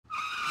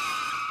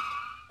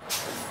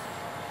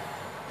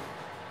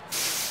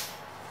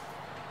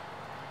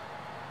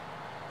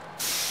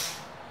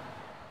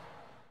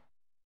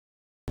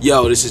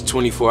Yo, this is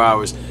 24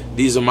 hours.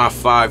 These are my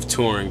 5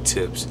 touring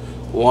tips.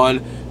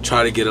 1,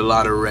 try to get a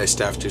lot of rest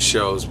after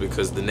shows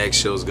because the next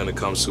show is gonna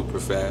come super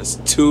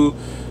fast. 2,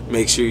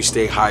 make sure you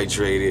stay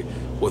hydrated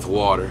with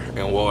water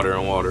and water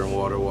and water and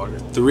water.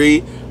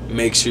 3,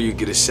 make sure you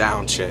get a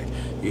sound check.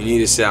 You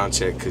need a sound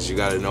check because you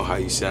gotta know how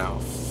you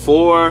sound.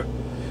 4,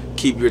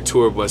 keep your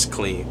tour bus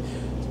clean.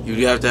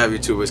 You have to have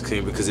your tour bus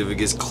clean because if it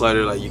gets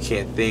cluttered, like you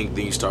can't think,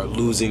 then you start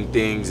losing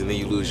things, and then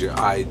you lose your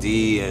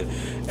ID and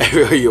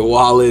your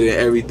wallet, and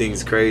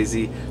everything's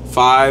crazy.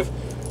 5,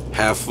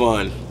 have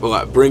fun.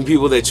 Bring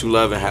people that you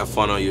love and have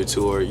fun on your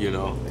tour, you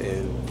know,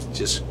 and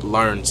just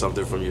learn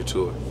something from your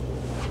tour.